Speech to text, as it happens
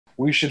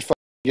We should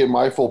get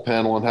my full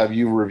panel and have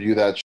you review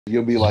that shit.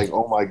 You'll be like,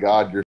 oh my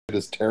God, your shit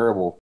is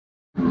terrible.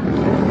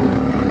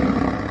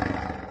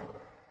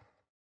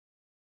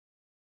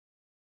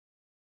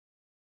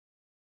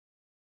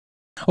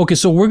 Okay,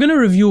 so we're going to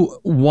review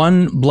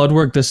one blood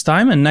work this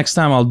time, and next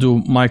time I'll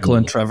do Michael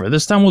and Trevor.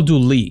 This time we'll do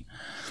Lee.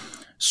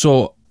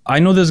 So I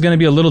know this is going to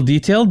be a little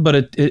detailed, but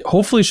it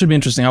hopefully should be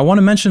interesting. I want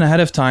to mention ahead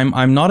of time,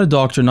 I'm not a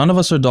doctor. None of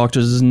us are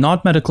doctors. This is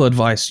not medical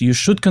advice. You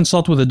should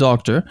consult with a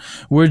doctor.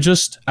 We're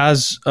just,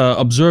 as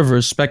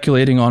observers,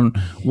 speculating on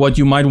what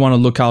you might want to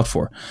look out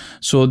for.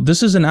 So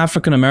this is an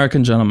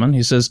African-American gentleman.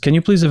 He says, can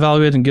you please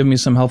evaluate and give me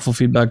some helpful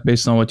feedback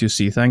based on what you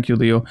see? Thank you,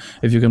 Leo.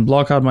 If you can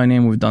block out my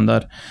name, we've done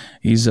that.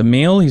 He's a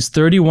male. He's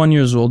 31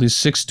 years old. He's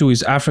 6'2".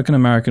 He's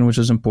African-American, which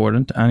is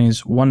important. And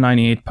he's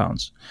 198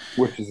 pounds.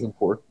 Which is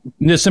important.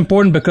 It's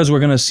important because we're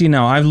going to see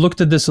now. I've looked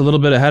at this a little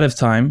bit ahead of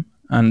time.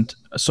 And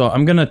so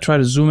I'm going to try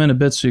to zoom in a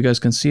bit so you guys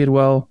can see it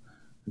well.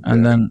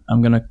 And then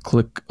I'm going to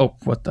click. Oh,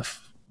 what the...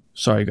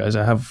 Sorry, guys.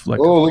 I have like...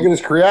 Oh, look at this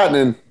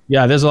creatinine.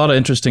 Yeah, there's a lot of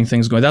interesting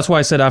things going. That's why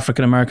I said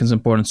African-American is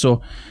important.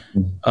 So,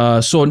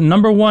 so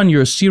number one,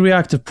 your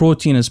C-reactive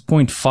protein is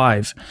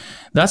 0.5.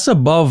 That's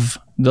above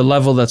the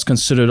level that's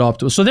considered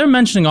optimal. So they're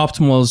mentioning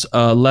optimal is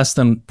less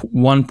than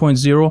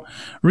 1.0.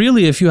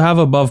 Really, if you have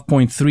above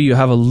 0.3, you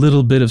have a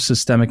little bit of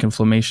systemic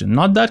inflammation.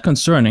 Not that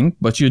concerning,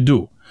 but you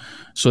do.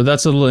 So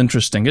that's a little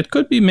interesting. It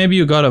could be maybe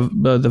you got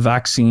the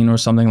vaccine or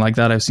something like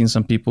that. I've seen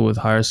some people with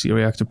higher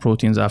C-reactive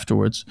proteins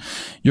afterwards.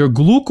 Your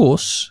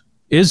glucose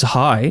is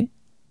high.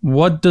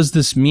 What does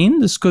this mean?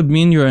 This could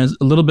mean you're a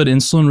little bit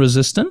insulin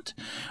resistant,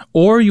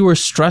 or you were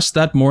stressed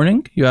that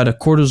morning. You had a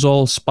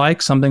cortisol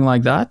spike, something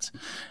like that.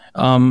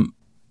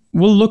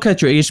 We'll look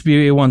at your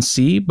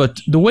HbA1c, but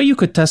the way you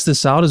could test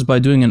this out is by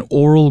doing an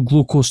oral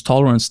glucose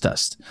tolerance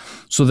test.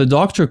 So the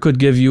doctor could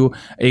give you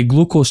a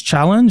glucose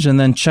challenge and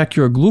then check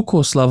your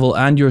glucose level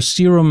and your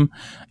serum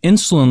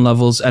insulin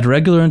levels at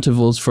regular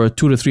intervals for a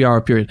 2 to 3 hour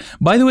period.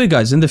 By the way,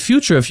 guys, in the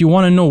future, if you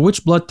want to know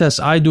which blood tests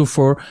I do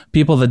for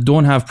people that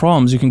don't have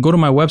problems, you can go to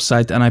my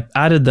website, and I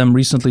added them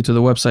recently to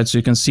the website so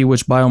you can see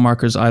which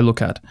biomarkers I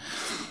look at.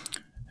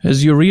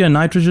 His urea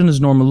nitrogen is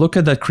normal. Look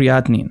at that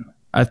creatinine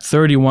at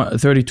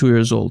 32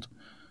 years old.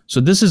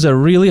 So this is a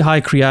really high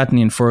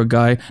creatinine for a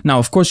guy. Now,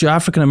 of course, you're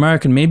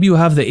African-American. Maybe you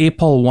have the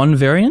APOL1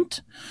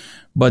 variant,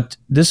 but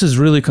this is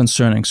really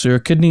concerning. So your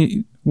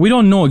kidney, we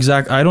don't know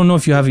exactly. I don't know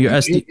if you have your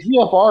SD.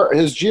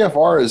 His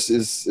GFR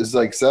is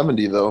like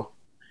 70 though.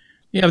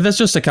 Yeah, but that's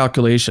just a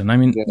calculation. I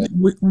mean,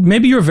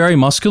 maybe you're very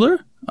muscular.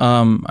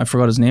 I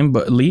forgot his name,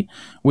 but Lee.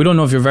 We don't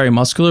know if you're very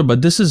muscular,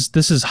 but this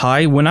is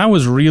high. When I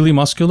was really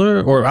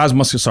muscular, or as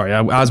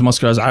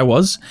muscular as I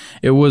was,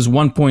 it was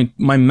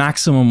my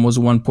maximum was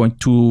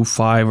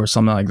 1.25 or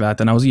something like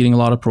that, and I was eating a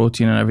lot of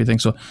protein and everything.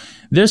 So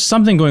there's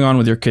something going on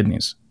with your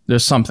kidneys.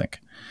 There's something.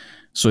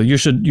 So you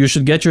should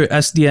get your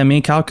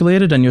SDMA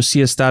calculated and your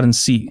cystatin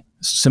C,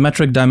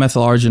 symmetric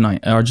dimethyl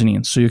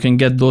arginine, so you can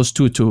get those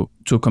two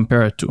to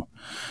compare it to.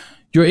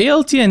 Your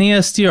ALT and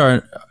AST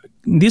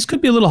these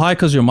could be a little high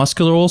because you're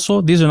muscular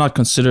also. These are not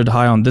considered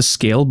high on this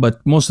scale,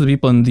 but most of the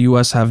people in the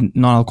US have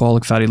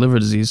non-alcoholic fatty liver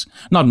disease.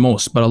 Not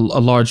most, but a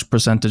large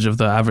percentage of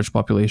the average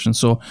population.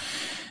 So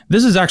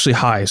this is actually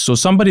high. So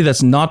somebody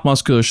that's not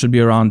muscular should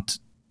be around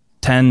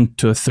 10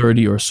 to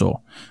 30 or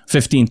so,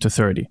 15 to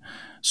 30.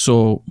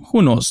 So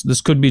who knows?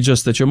 This could be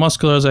just that you're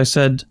muscular, as I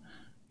said.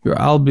 Your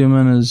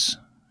albumin is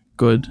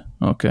good.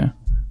 Okay.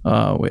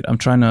 Wait, I'm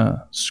trying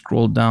to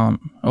scroll down.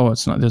 Oh,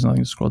 it's not. There's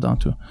nothing to scroll down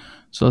to.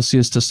 So let's see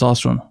his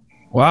testosterone.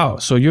 Wow.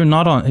 So he's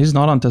not on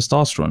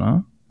testosterone, huh?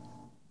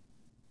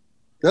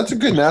 That's a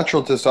good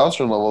natural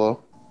testosterone level,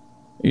 though.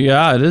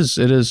 Yeah, it is.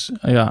 It is.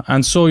 Yeah.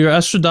 And so your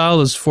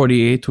estradiol is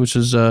 48, which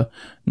is a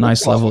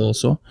nice level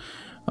also.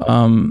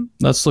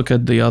 Let's look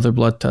at the other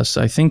blood tests.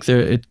 I think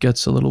it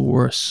gets a little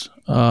worse.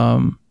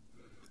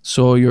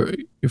 So your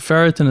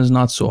ferritin is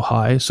not so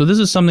high. So this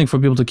is something for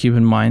people to keep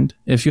in mind.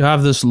 If you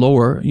have this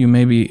lower, you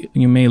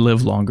may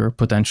live longer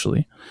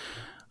potentially.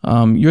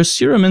 Your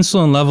serum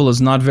insulin level is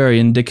not very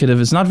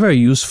indicative. It's not very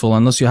useful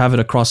unless you have it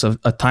across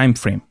a time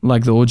frame,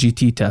 like the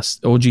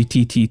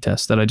OGTT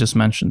test that I just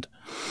mentioned.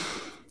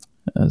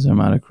 As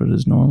hematocrit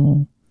is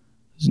normal.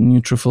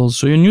 Neutrophils.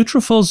 So your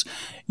neutrophils,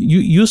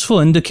 useful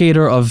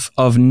indicator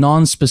of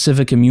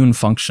non-specific immune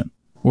function,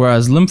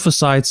 whereas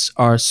lymphocytes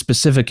are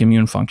specific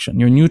immune function.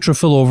 Your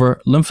neutrophil over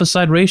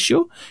lymphocyte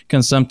ratio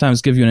can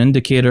sometimes give you an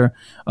indicator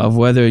of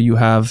whether you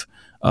have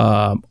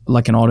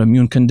like an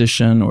autoimmune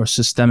condition or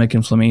systemic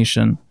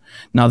inflammation.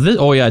 Now this,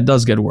 oh yeah, it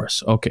does get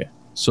worse. Okay,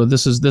 so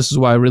this is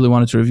why I really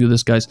wanted to review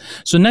this, guys.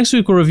 So next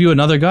week we'll review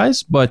another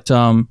guys, but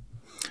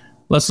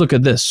let's look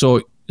at this.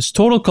 So his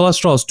total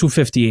cholesterol is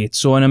 258.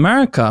 So in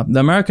America,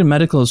 the American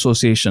Medical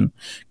Association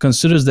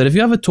considers that if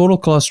you have a total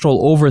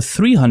cholesterol over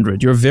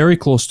 300, you're very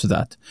close to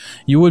that,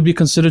 you would be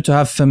considered to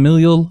have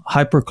familial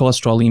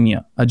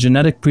hypercholesterolemia, a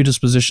genetic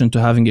predisposition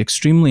to having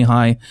extremely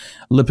high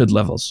lipid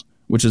levels,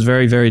 which is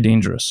very, very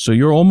dangerous. So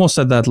you're almost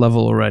at that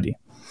level already.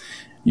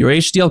 Your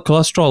HDL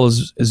cholesterol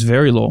is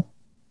very low.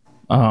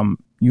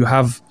 You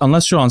have,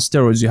 unless you're on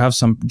steroids, you have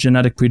some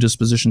genetic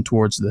predisposition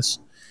towards this.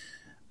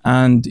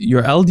 and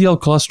your LDL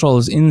cholesterol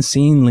is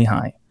insanely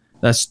high.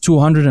 That's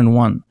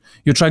 201.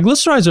 Your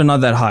triglycerides are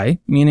not that high,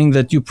 meaning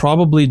that you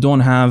probably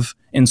don't have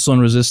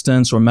insulin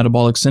resistance or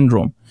metabolic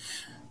syndrome.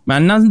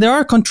 And now there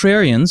are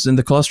contrarians in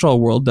the cholesterol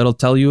world that'll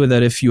tell you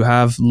that if you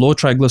have low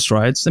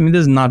triglycerides, I mean,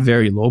 this is not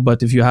very low,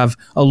 but if you have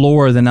a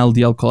lower than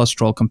LDL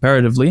cholesterol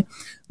comparatively,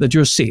 that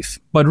you're safe.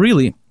 But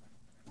really,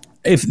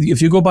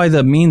 if you go by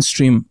the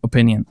mainstream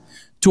opinion,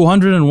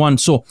 201.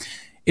 So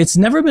it's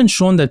never been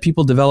shown that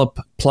people develop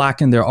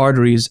plaque in their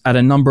arteries at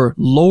a number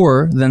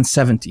lower than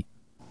 70.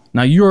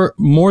 Now you're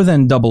more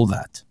than double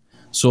that.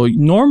 So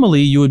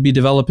normally you would be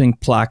developing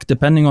plaque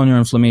depending on your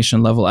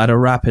inflammation level at a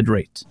rapid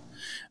rate.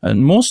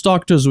 And most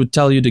doctors would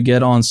tell you to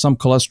get on some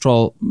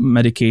cholesterol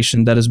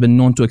medication that has been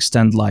known to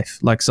extend life,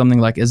 like something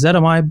like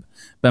ezetimibe,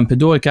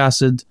 bempedoic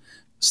acid,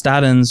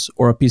 statins,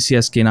 or a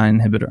PCSK9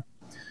 inhibitor.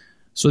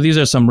 So these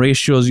are some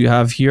ratios you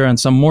have here, and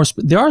some more.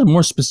 There are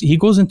more specific. He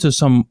goes into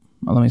some.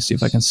 Let me see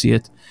if I can see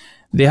it.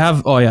 They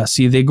have. Oh yeah,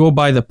 see, they go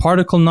by the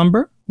particle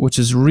number, which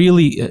is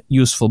really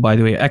useful, by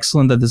the way.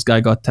 Excellent that this guy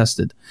got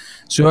tested.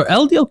 So your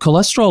LDL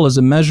cholesterol is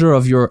a measure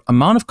of your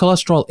amount of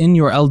cholesterol in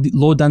your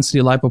low-density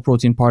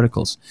lipoprotein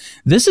particles.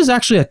 This is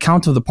actually a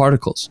count of the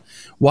particles.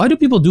 Why do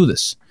people do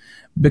this?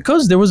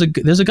 Because there's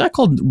a guy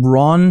called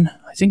Ron,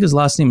 I think his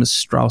last name is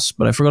Strauss,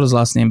 but I forgot his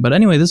last name. But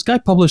anyway, this guy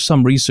published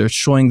some research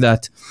showing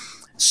that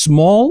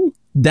small,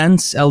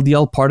 dense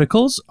LDL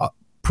particles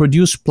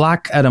produce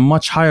plaque at a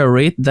much higher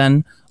rate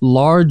than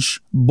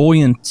large,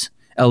 buoyant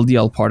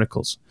LDL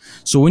particles.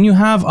 So when you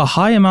have a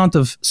high amount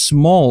of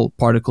small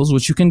particles,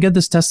 which you can get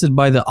this tested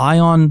by the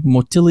ion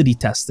motility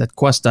test at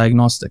Quest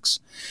Diagnostics.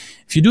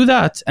 If you do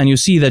that and you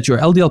see that your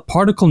LDL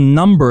particle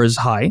number is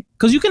high,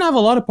 because you can have a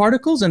lot of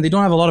particles and they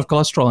don't have a lot of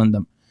cholesterol in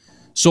them.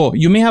 So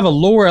you may have a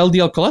lower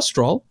LDL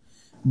cholesterol,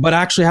 but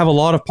actually have a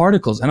lot of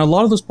particles. And a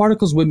lot of those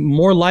particles would be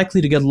more likely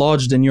to get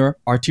lodged in your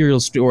arterial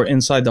stream or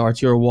inside the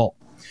arterial wall.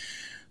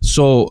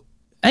 So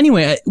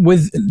anyway,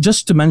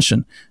 just to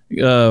mention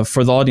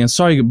for the audience,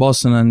 sorry,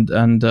 Bostin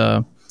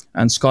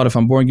and Scott, if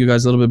I'm boring you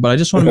guys a little bit, but I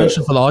just want to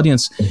mention for the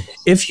audience,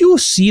 if you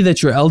see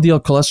that your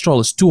LDL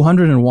cholesterol is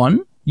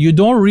 201, you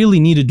don't really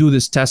need to do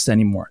this test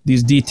anymore,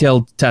 these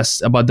detailed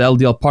tests about the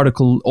LDL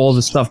particle, all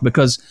this stuff,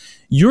 because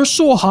you're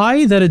so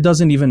high that it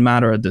doesn't even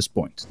matter at this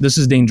point. This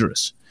is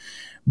dangerous.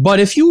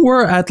 But if you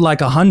were at like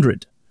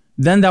 100,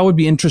 then that would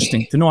be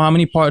interesting to know how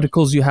many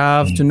particles you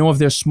have, to know if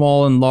they're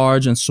small and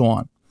large and so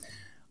on.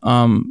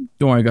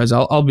 Don't worry, guys.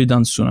 I'll be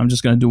done soon. I'm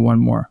just going to do one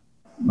more.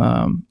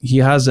 He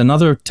has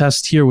another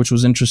test here, which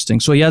was interesting.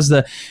 So he has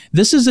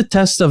this is a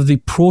test of the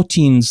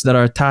proteins that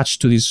are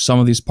attached to some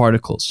of these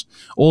particles.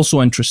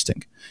 Also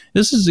interesting.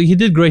 He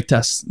did great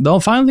tests. The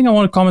final thing I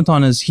want to comment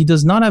on is he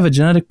does not have a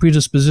genetic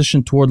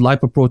predisposition toward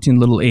lipoprotein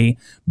little a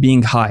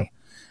being high.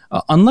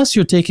 Unless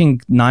you're taking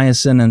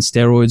niacin and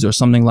steroids or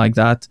something like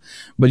that.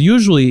 But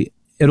usually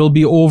it'll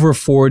be over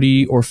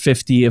 40 or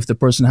 50 if the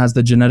person has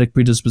the genetic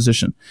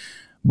predisposition.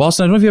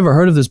 Bostin, I don't know if you ever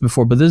heard of this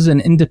before, but this is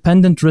an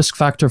independent risk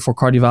factor for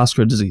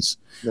cardiovascular disease.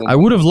 Yeah. I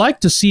would have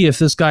liked to see if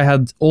this guy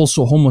had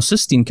also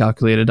homocysteine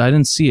calculated. I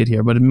didn't see it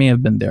here, but it may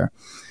have been there.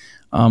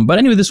 But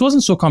anyway, this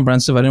wasn't so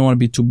comprehensive. I didn't want to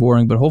be too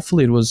boring, but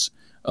hopefully it was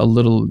a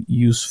little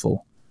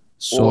useful.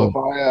 So,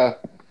 well,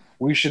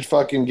 we should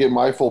fucking get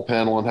my full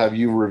panel and have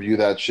you review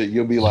that shit.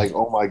 You'll be like,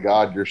 oh my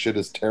God, your shit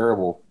is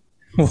terrible.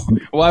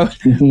 Why?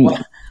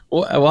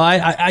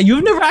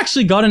 You've never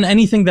actually gotten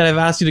anything that I've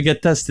asked you to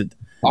get tested.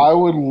 I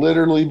would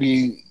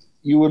literally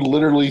you would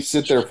literally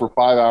sit there for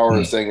 5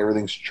 hours saying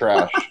everything's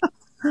trash.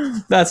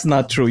 That's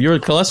not true. Your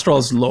cholesterol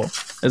is low,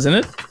 isn't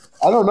it?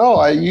 I don't know.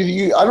 I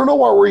don't know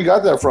where you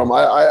got that from.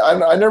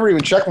 I never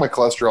even checked my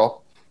cholesterol.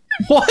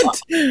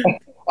 What?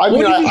 I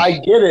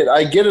get it.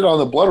 I get it on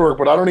the blood work,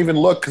 but I don't even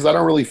look because I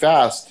don't really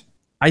fast.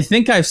 I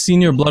think I've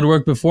seen your blood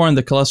work before and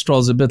the cholesterol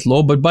is a bit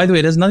low, but by the way,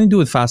 it has nothing to do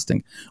with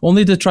fasting.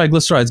 Only the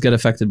triglycerides get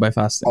affected by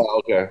fasting. Oh,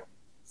 okay.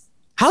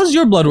 How's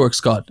your blood work,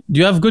 Scott? Do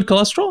you have good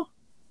cholesterol?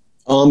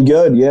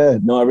 Good, yeah.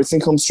 No,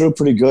 everything comes through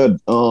pretty good.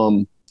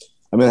 I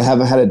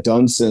haven't had it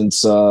done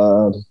since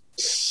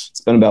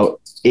it's been about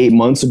 8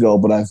 months ago,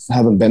 but I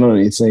haven't been on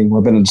anything.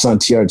 I've been just on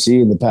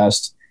TRT in the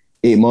past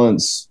 8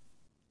 months.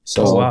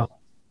 So, oh, wow.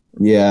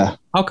 Yeah.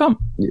 How come?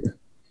 Yeah.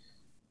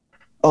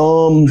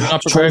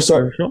 Not trying to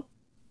start.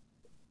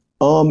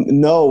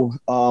 No,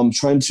 I'm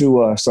trying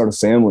to start a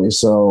family.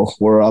 So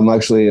I'm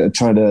actually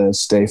trying to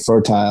stay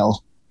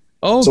fertile.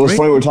 Oh, so great. it's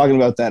funny we were talking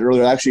about that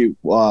earlier. I actually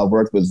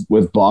worked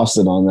with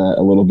Bostin on that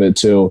a little bit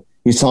too.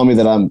 He's telling me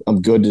that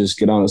I'm good to just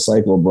get on a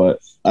cycle, but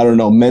I don't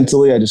know.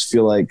 Mentally, I just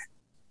feel like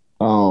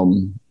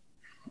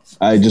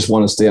I just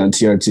want to stay on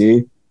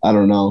TRT. I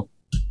don't know.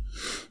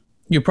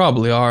 You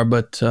probably are,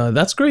 but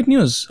that's great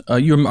news. Are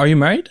you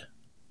married?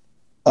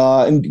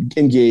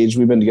 Engaged.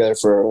 We've been together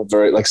for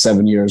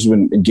 7 years. We've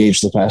been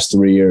engaged the past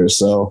 3 years.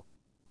 So.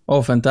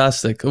 Oh,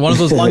 fantastic. One of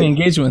those long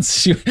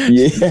engagements. Yeah.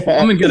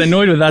 I'm going to get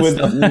annoyed with that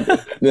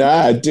stuff.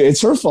 Yeah, dude,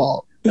 it's her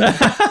fault.